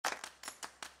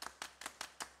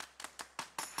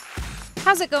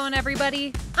How's it going,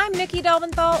 everybody? I'm Nikki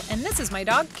Delventhal, and this is my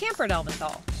dog, Camper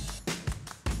Delventhal.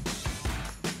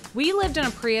 We lived in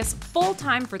a Prius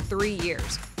full-time for 3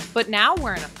 years, but now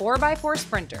we're in a 4x4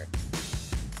 Sprinter.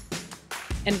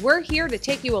 And we're here to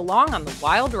take you along on the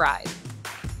wild ride.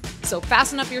 So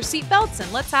fasten up your seatbelts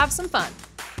and let's have some fun.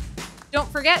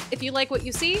 Don't forget, if you like what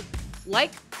you see,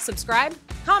 like, subscribe,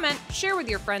 comment, share with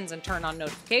your friends, and turn on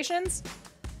notifications.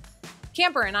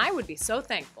 Camper and I would be so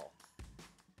thankful.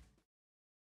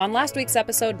 On last week's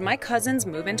episode, my cousins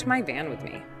move into my van with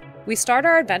me. We start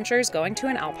our adventures going to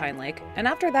an alpine lake, and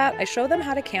after that, I show them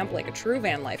how to camp like a true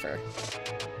van lifer.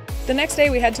 The next day,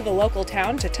 we head to the local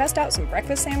town to test out some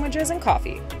breakfast sandwiches and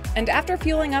coffee. And after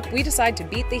fueling up, we decide to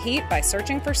beat the heat by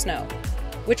searching for snow,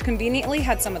 which conveniently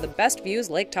had some of the best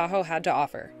views Lake Tahoe had to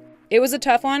offer. It was a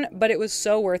tough one, but it was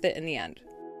so worth it in the end.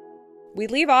 We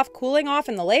leave off cooling off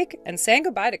in the lake and saying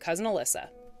goodbye to Cousin Alyssa.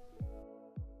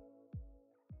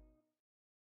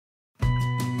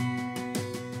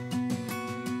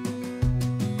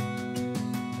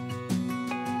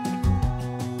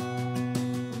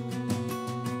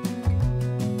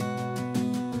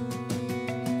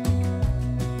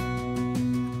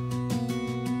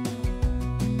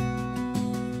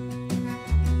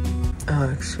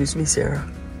 Excuse me, Sarah.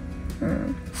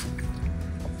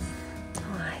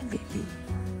 Hi, baby.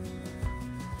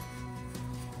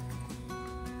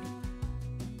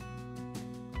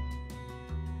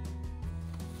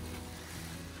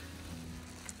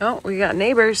 Oh, we got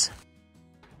neighbors.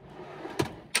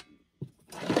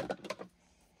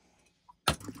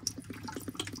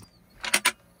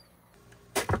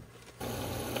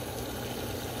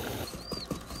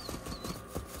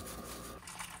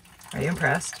 Are you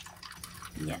impressed?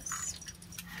 Yes.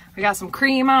 We got some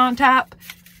cream on top.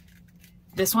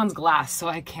 This one's glass, so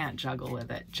I can't juggle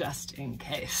with it, just in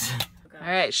case. All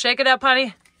right, shake it up,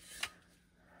 honey.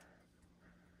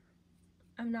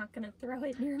 I'm not gonna throw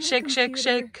it near my Shake, shake,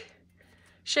 computer. shake.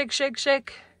 Shake, shake,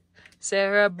 shake.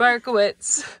 Sarah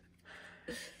Berkowitz.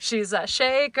 She's a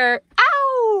shaker.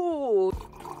 Ow!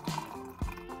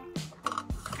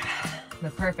 The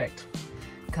perfect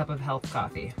cup of health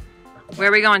coffee. Where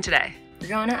are we going today? We're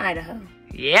going to Idaho.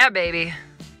 Yeah, baby.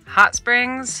 Hot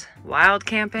springs, wild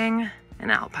camping,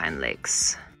 and alpine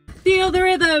lakes. Feel the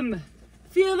rhythm.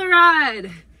 Feel the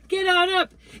ride. Get on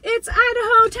up. It's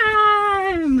Idaho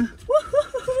time.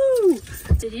 Woo-hoo-hoo-hoo.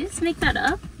 Did you just make that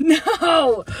up?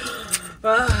 No.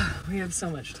 We have so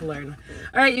much to learn.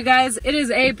 All right, you guys, it is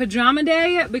a pajama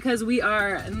day because we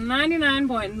are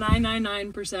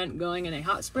 99.999% going in a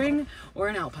hot spring or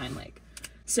an alpine lake.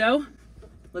 So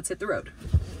let's hit the road.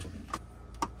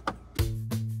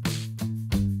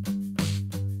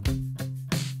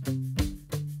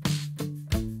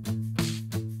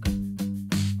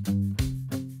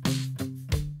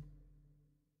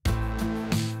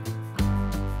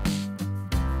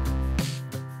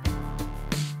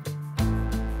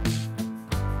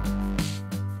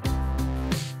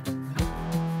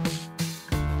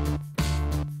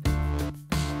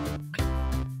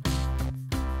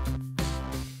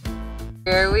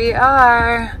 Here we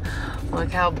are. Look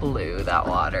how blue that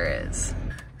water is.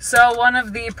 So one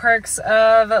of the perks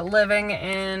of living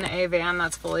in a van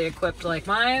that's fully equipped like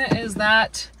mine is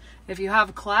that if you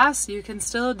have class, you can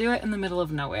still do it in the middle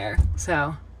of nowhere. So,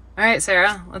 all right,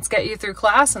 Sarah, let's get you through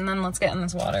class and then let's get in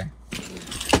this water.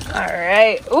 All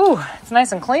right. Ooh, it's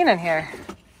nice and clean in here.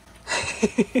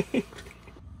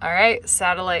 All right,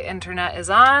 satellite internet is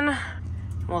on.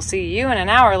 We'll see you in an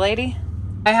hour, lady.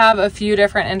 I have a few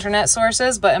different internet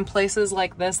sources, but in places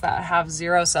like this that have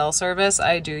zero cell service,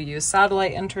 I do use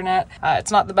satellite internet. It's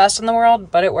not the best in the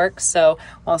world, but it works. So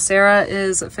while Sarah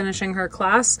is finishing her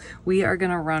class, we are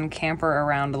gonna run Camper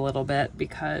around a little bit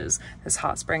because this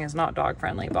hot spring is not dog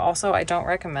friendly, but also I don't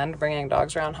recommend bringing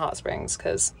dogs around hot springs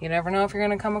because you never know if you're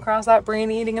gonna come across that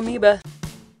brain-eating amoeba.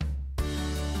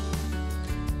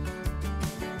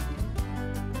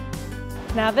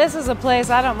 Now this is a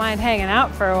place I don't mind hanging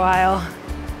out for a while.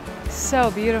 So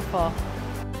beautiful.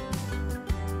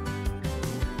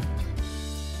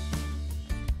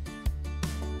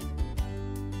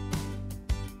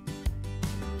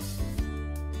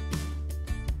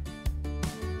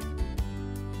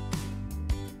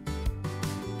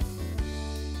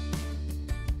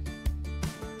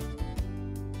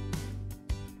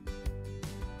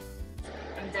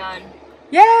 I'm done.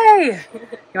 Yay! You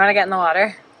want to get in the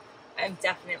water? I'm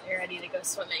definitely ready to go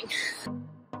swimming.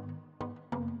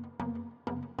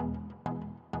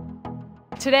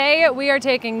 Today we are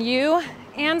taking you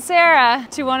and Sarah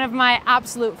to one of my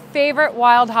absolute favorite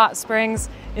wild hot springs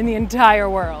in the entire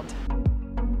world.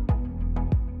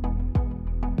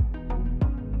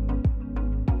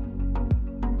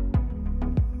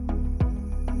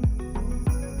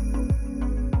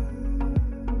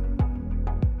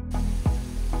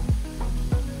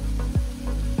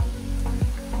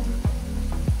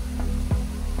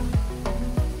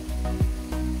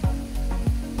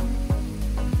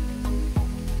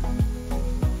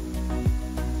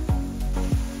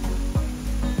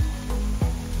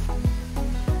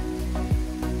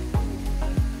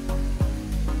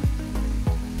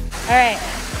 All right,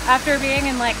 after being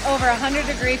in like over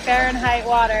 100-degree Fahrenheit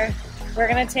water, we're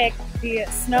gonna take the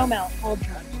snow melt cold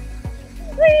plunge.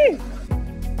 Whee!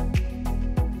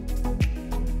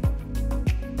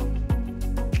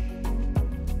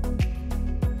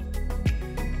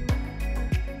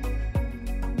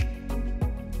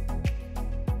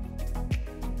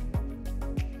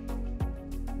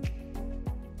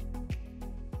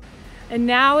 And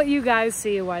now you guys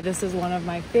see why this is one of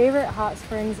my favorite hot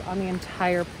springs on the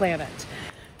entire planet.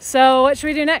 So what should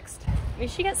we do next? We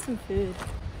should get some food.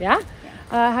 Yeah?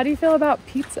 How do you feel about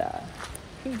pizza?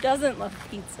 Who doesn't love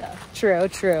pizza? True,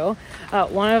 true.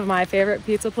 One of my favorite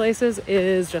pizza places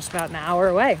is just about an hour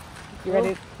away. You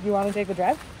ready? You want to take the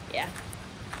drive? Yeah.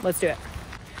 Let's do it.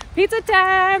 Pizza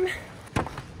time!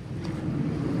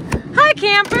 Hi,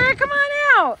 camper! Come on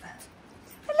out!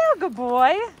 Hello, good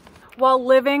boy. While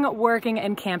living, working,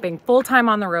 and camping full-time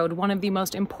on the road, one of the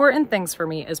most important things for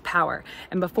me is power.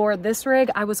 And before this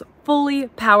rig, I was fully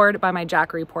powered by my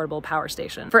JACKERY portable power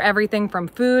station for everything from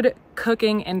food,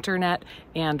 cooking, internet,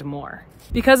 and more.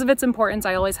 Because of its importance,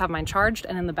 I always have mine charged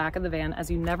and in the back of the van,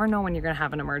 as you never know when you're gonna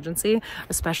have an emergency,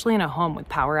 especially in a home with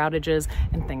power outages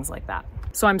and things like that.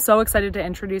 So I'm so excited to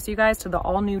introduce you guys to the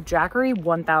all-new JACKERY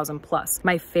 1000 Plus,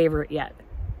 my favorite yet.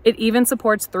 It even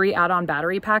supports 3 add-on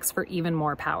battery packs for even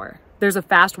more power. There's a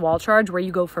fast wall charge where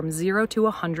you go from 0 to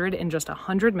 100 in just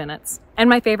 100 minutes. And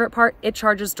my favorite part, it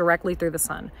charges directly through the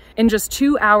sun. In just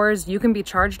 2 hours, you can be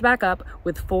charged back up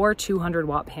with 4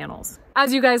 200-watt panels.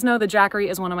 As you guys know, the JACKERY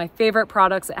is one of my favorite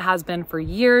products. It has been for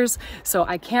years, so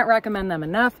I can't recommend them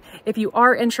enough. If you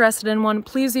are interested in one,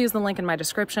 please use the link in my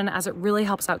description as it really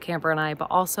helps out Camper and I, but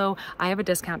also I have a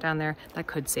discount down there that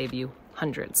could save you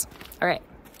hundreds. All right,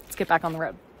 let's get back on the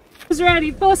road. Who's ready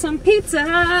for some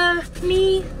pizza?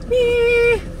 Me.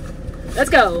 Let's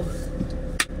go.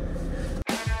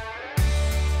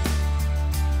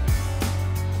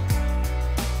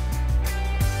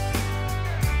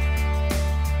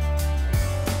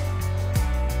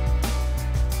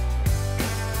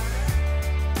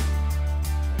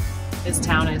 This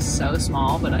town is so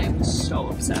small, but I am so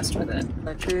obsessed with it.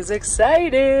 Our crew's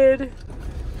excited.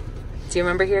 Do you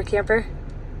remember here, camper?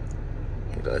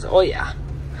 He goes, oh yeah.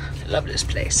 I love this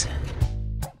place.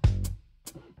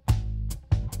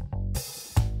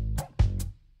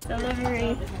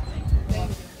 Delivery.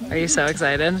 Are you so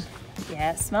excited?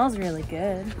 Yeah, it smells really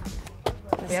good.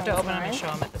 We have to open them and show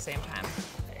them at the same time.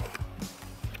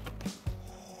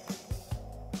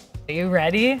 Are you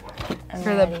ready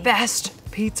for the best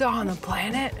pizza on the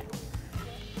planet?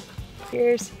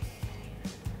 Cheers.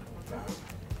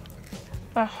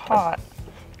 They're hot.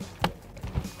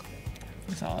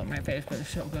 It's all in my face, but it's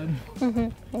so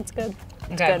good. That's good.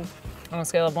 Okay. Good. On a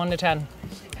scale of 1 to 10,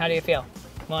 how do you feel?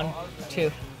 1,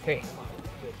 2, 3.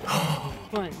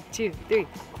 1, 2, 3.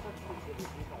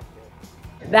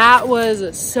 That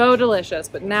was so delicious,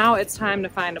 but now it's time to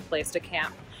find a place to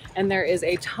camp. And there is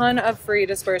a ton of free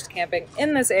dispersed camping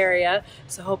in this area,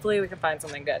 so hopefully we can find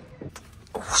something good.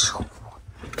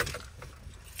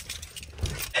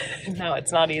 No,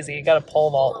 it's not easy. You gotta pole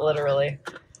vault, literally.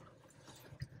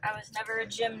 I was never a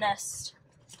gymnast.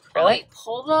 Really? Oh, wait,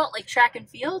 pole vault, like track and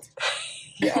field?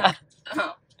 Yeah.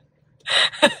 Oh.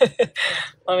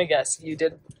 Let me guess, you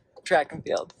did track and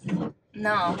field.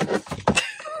 No.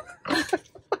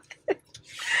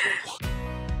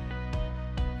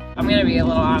 I'm gonna be a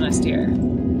little honest here.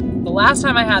 The last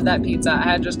time I had that pizza, I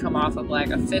had just come off of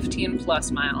like a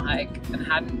 15+ mile hike and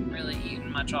hadn't really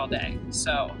eaten much all day.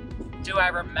 So, do I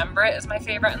remember it as my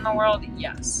favorite in the world?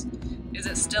 Yes. Is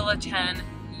it still a 10?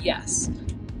 Yes.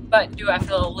 But do I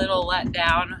feel a little let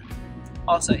down?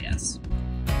 Also yes.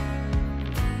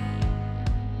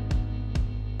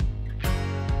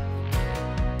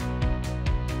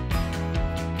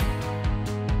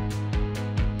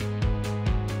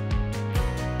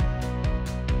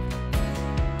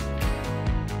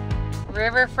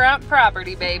 Riverfront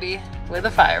property, baby, with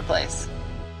a fireplace.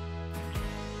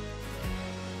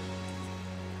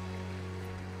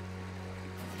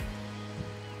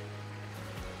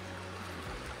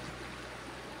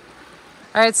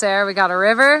 All right, Sarah, we got a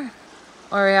river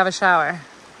or we have a shower?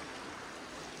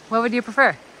 What would you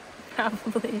prefer?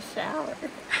 Probably a shower.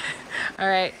 All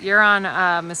right, you're on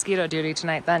mosquito duty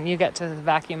tonight then. You get to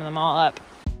vacuum them all up.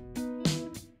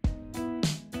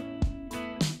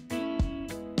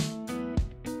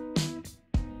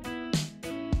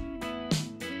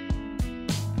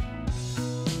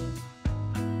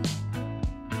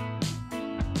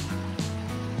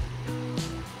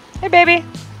 Hey, baby.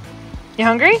 You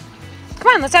hungry?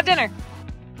 Come on, let's have dinner.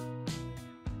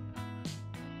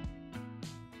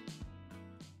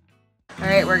 All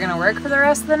right, we're gonna work for the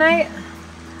rest of the night,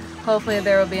 Hopefully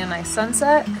there will be a nice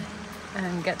sunset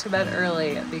and get to bed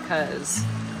early because,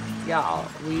 y'all,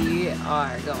 we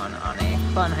are going on a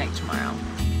fun hike tomorrow.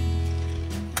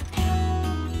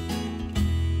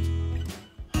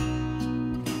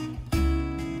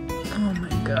 Oh my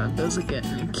god, does it get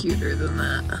any cuter than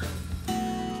that?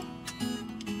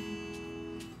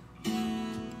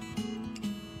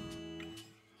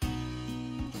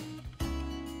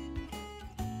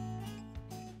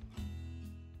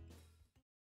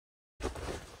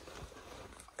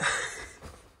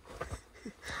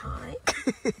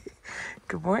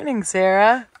 Good morning,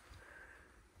 Sarah.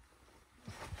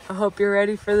 I hope you're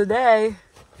ready for the day.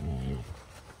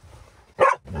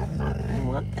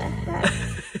 What the heck?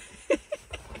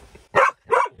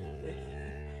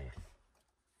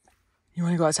 You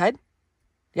want to go outside?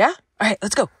 Yeah? All right,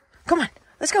 let's go. Come on,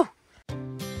 let's go.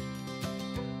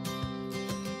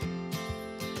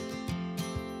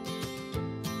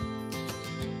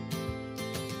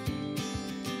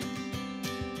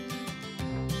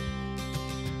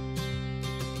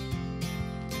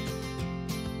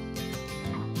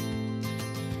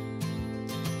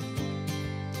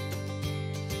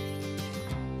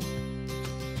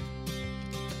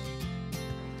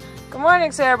 Good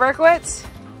morning, Sarah Berkowitz.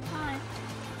 Hi.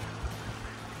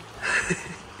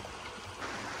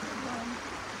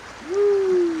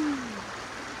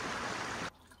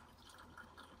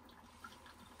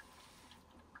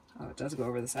 Oh, it does go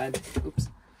over the side. Oops.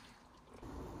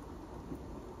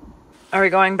 Are we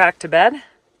going back to bed? I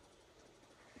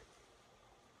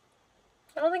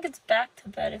don't think it's back to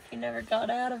bed if you never got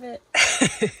out of it.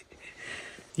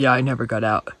 Yeah, I never got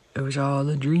out. It was all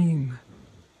a dream.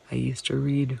 I used to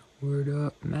read Word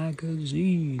Up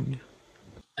magazine.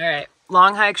 All right,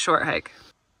 long hike, short hike.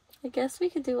 I guess we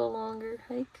could do a longer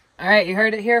hike. All right, you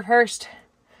heard it here first.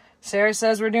 Sarah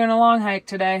says we're doing a long hike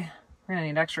today. We're gonna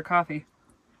need extra coffee.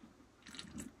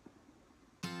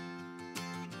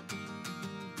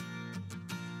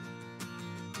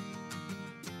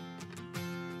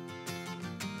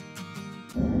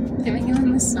 Giving you a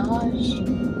massage.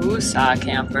 Woosah,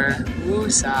 camper.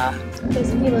 Woosah.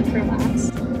 Doesn't he look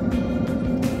relaxed?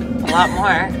 A lot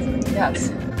more. Yes.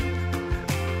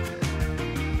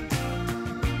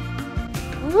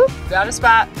 Whoop, got a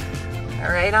spot.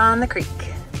 Right on the creek.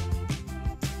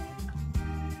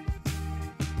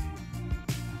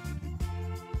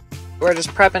 We're just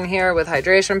prepping here with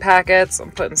hydration packets.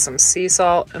 I'm putting some sea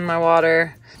salt in my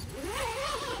water.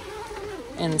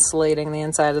 Insulating the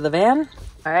inside of the van.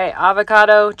 All right,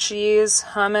 avocado, cheese,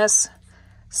 hummus,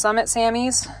 Summit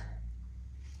Sammy's.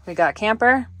 We got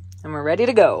camper, and we're ready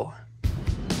to go.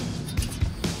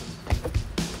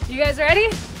 You guys ready?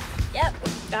 Yep,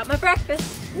 got my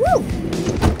breakfast. Woo!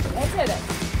 Let's hit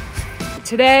it.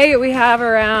 Today we have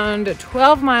around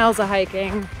 12 miles of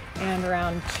hiking and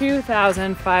around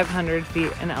 2,500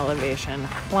 feet in elevation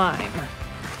climb.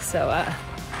 So,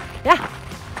 yeah,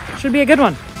 should be a good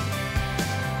one.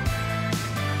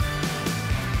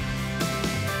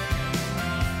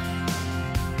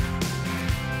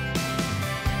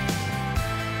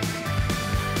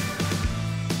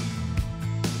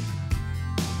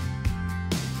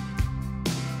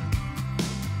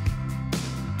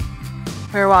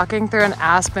 We're walking through an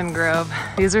aspen grove.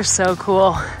 These are so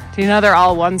cool. Do you know they're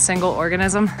all one single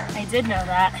organism? I did know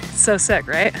that. So sick,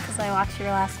 right? Because I watched your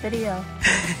last video.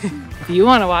 If you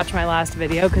want to watch my last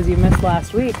video because you missed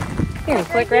last week, here,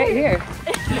 click right here.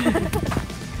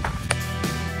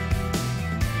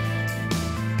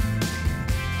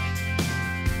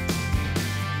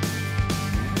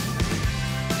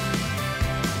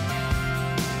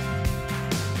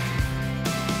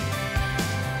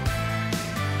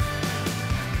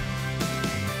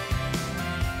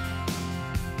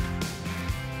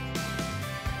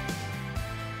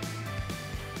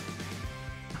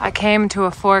 I came to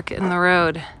a fork in the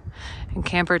road and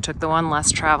camper took the one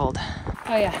less traveled.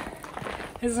 Oh yeah,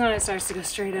 this is when it starts to go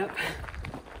straight up.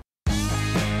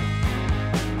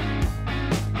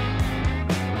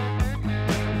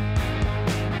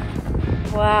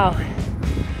 Wow.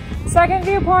 Second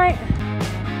viewpoint.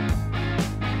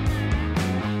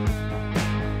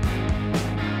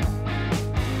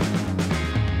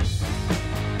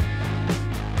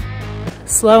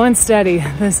 Slow and steady.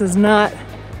 This is not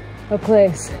a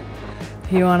place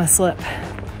you want to slip.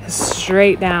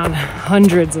 Straight down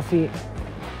hundreds of feet.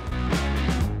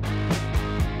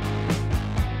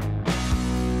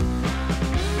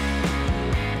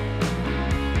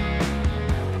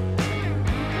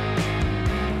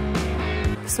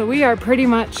 So we are pretty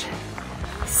much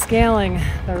scaling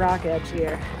the rock edge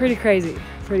here. Pretty crazy,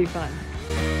 pretty fun.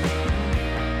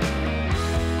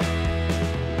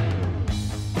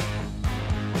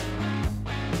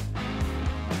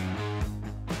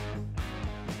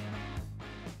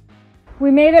 We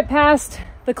made it past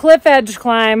the cliff edge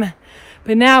climb,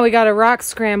 but now we got a rock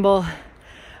scramble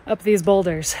up these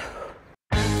boulders.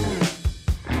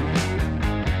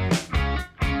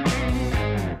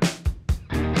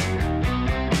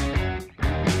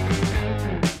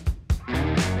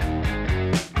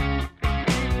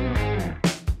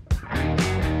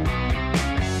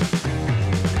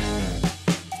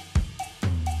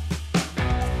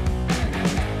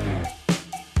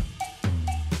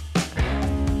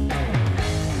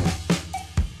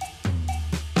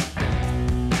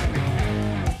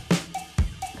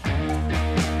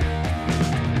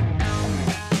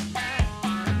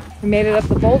 We made it up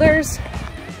the boulders.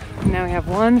 Now we have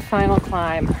one final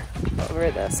climb over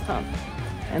this hump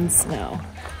and snow.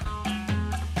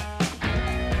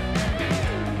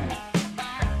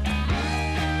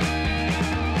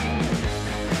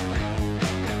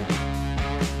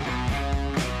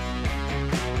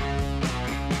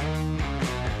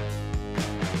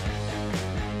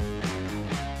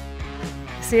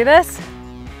 See this?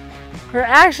 We're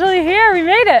actually here. We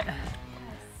made it.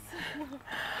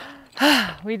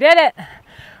 We did it!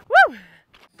 Woo!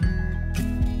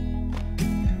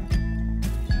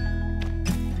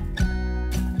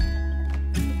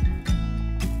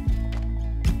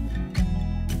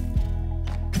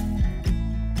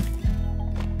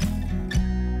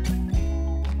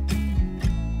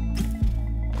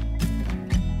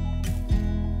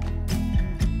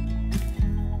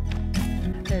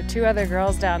 There are 2 other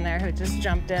girls down there who just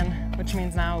jumped in, which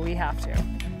means now we have to.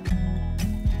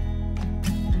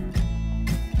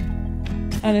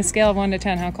 On a scale of 1 to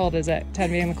 10, how cold is it?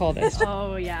 10 being the coldest.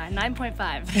 Oh yeah,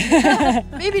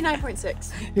 9.5. Maybe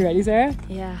 9.6. You ready, Sarah?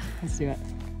 Yeah. Let's do it.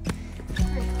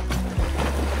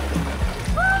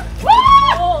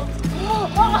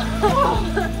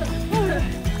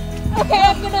 Okay,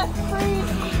 I'm gonna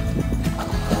freeze.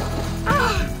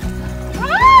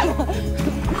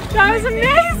 That was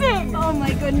amazing! Oh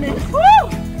my goodness. Woo!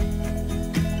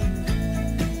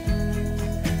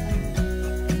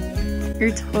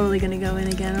 You're totally gonna go in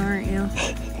again, aren't you?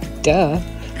 Duh.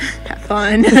 Have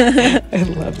fun. I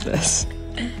love this.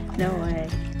 No way.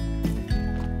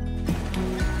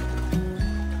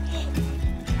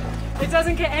 It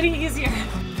doesn't get any easier.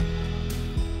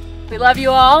 We love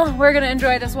you all. We're gonna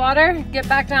enjoy this water, get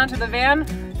back down to the van,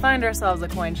 find ourselves a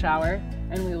coin shower,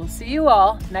 and we will see you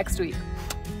all next week.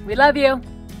 We love you.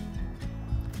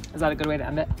 Is that a good way to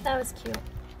end it? That was cute.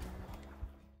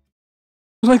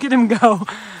 Look at him go.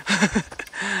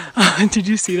 Did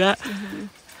you see that? Mm-hmm.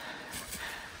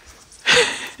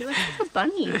 He looks like a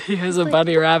bunny. He is a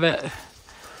bunny rabbit.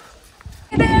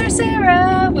 Hey there,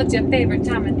 Sarah, what's your favorite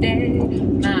time of day?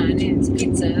 Mine is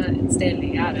pizza and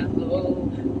Stanley, Idaho.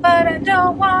 But I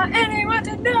don't want anyone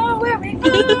to know where we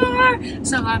are,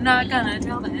 so I'm not gonna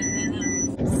tell them.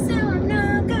 So I'm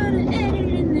not gonna edit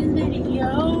in this video.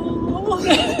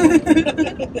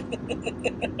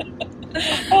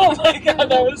 Oh my god,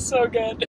 that was so good.